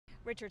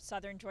Richard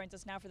Southern joins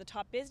us now for the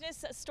top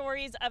business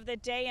stories of the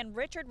day. And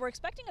Richard, we're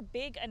expecting a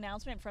big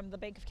announcement from the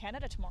Bank of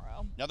Canada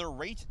tomorrow. Another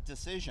rate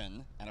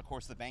decision, and of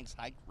course the bank's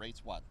hiked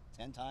rates, what,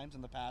 10 times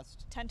in the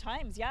past? 10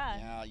 times, yeah.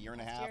 Yeah, a year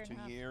and a half, 2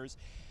 years.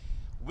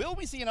 Will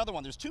we see another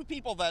one? There's two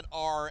people that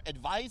are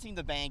advising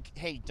the bank,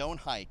 hey, don't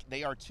hike.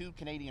 They are two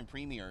Canadian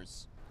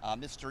premiers.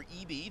 Mr.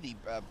 Eby, the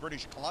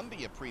British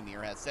Columbia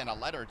premier, has sent a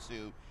letter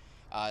to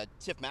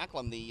Tiff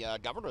Macklem, the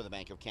governor of the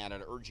Bank of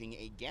Canada, urging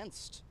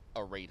against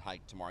a rate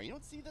hike tomorrow. You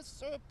don't see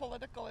this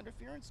political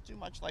interference too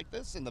much like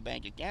this in the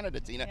Bank of Canada,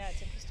 Tina. Yeah,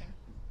 it's interesting.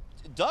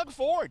 Doug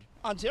Ford,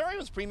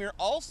 Ontario's premier,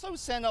 also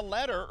sent a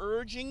letter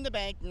urging the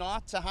bank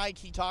not to hike.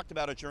 He talked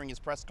about it during his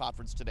press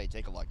conference today.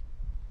 Take a look.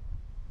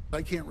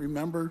 I can't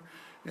remember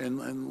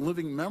in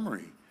living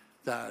memory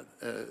that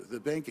the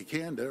Bank of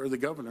Canada or the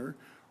governor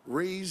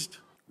raised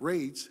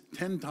rates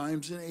 10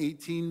 times in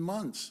 18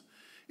 months.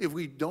 If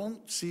we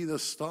don't see the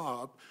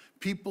stop,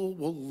 people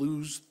will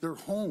lose their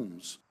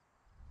homes.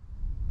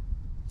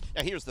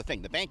 Now, here's the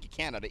thing. The Bank of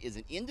Canada is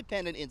an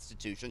independent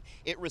institution.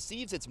 It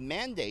receives its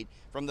mandate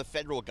from the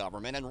federal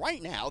government, and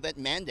right now that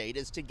mandate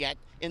is to get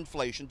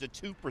inflation to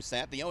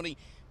 2%. The only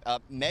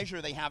measure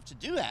they have to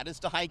do that is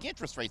to hike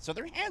interest rates. So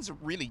their hands are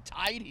really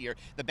tied here.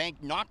 The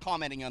bank not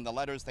commenting on the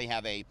letters. They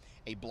have a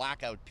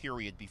blackout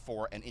period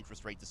before an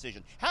interest rate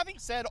decision. Having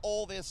said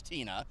all this,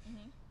 Tina,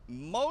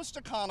 most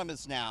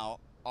economists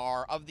now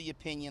are of the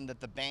opinion that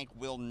the bank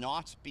will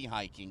not be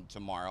hiking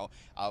tomorrow.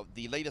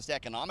 The latest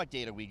economic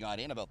data we got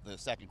in about the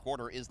second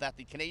quarter is that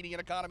the Canadian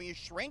economy is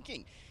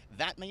shrinking.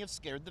 That may have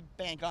scared the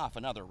bank off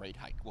another rate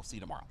hike. We'll see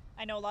tomorrow.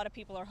 I know a lot of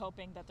people are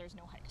hoping that there's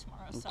no hike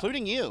tomorrow.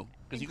 Including you,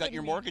 because you got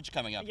your mortgage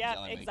coming up.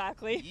 Yeah,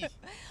 exactly.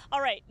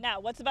 All right, now,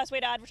 what's the best way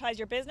to advertise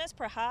your business?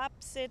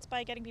 Perhaps it's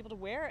by getting people to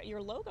wear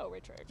your logo,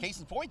 Richard. Case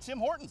in point, Tim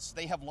Hortons.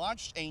 They have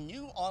launched a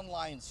new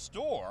online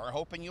store,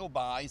 hoping you'll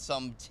buy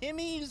some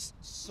Timmy's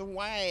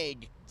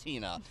swag,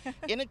 Tina.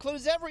 It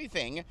includes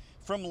everything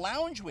from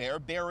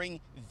loungewear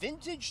bearing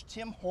vintage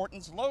Tim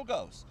Hortons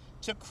logos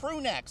to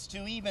crew necks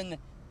to even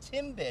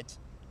Timbit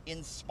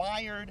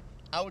inspired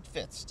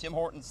outfits. Tim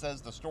Hortons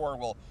says the store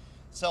will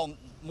sell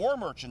more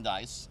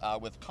merchandise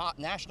with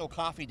National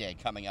Coffee Day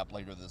coming up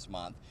later this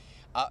month.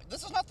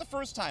 This is not the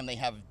first time they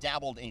have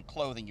dabbled in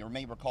clothing. You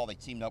may recall they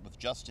teamed up with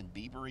Justin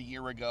Bieber a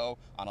year ago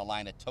on a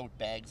line of tote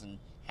bags and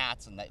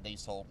hats, and they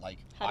sold like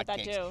How did that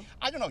hotcakes. do?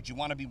 I don't know. Do you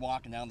want to be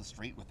walking down the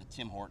street with the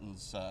Tim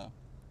Hortons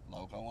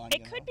logo on?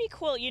 It could be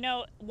cool. You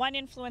know, one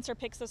influencer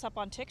picks this up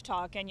on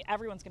TikTok, and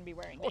everyone's going to be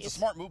wearing these. It's a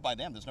smart move by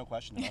them. There's no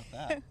question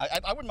about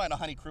that. I wouldn't mind a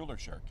Honey Kruller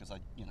shirt because I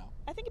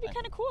think it'd be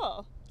kind of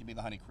cool. Give me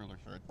the Honey Kruller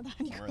shirt. The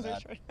Honey Kruller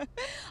shirt.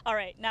 All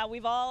right. Now,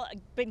 we've all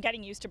been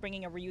getting used to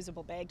bringing a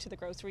reusable bag to the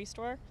grocery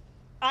store.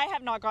 I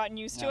have not gotten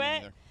used to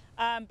it.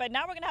 But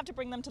now we're going to have to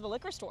bring them to the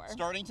liquor store.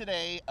 Starting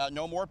today,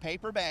 no more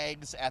paper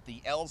bags at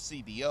the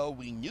LCBO.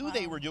 We knew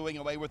they were doing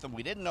away with them.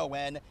 We didn't know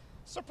when.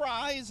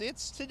 Surprise,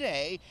 it's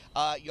today.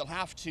 You'll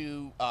have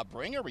to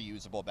bring a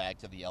reusable bag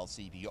to the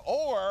LCBO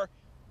or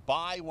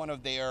buy one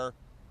of their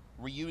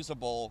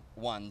reusable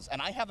ones.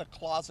 And I have a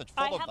closet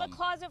full of them. I have a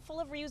closet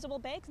full of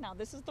reusable bags now.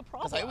 This is the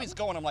problem. Because I always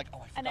go and I'm like,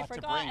 oh, I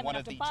forgot to bring one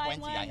of the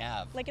 20 I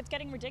have. Like, it's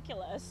getting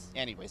ridiculous.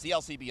 Anyways, the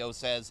LCBO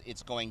says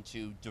it's going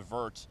to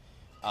divert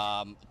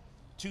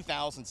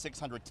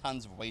 2,600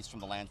 tons of waste from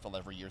the landfill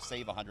every year,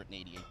 save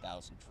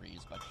 188,000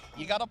 trees. But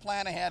you got to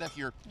plan ahead if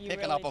you're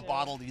picking up a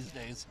bottle these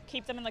days.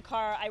 Keep them in the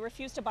car. I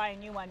refuse to buy a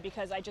new one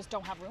because I just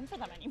don't have room for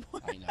them anymore.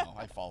 I know.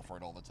 I fall for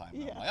it all the time.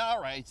 Yeah. I'm like,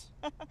 all right,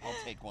 I'll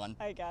take one.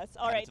 I guess.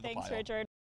 All right. Thanks, Richard.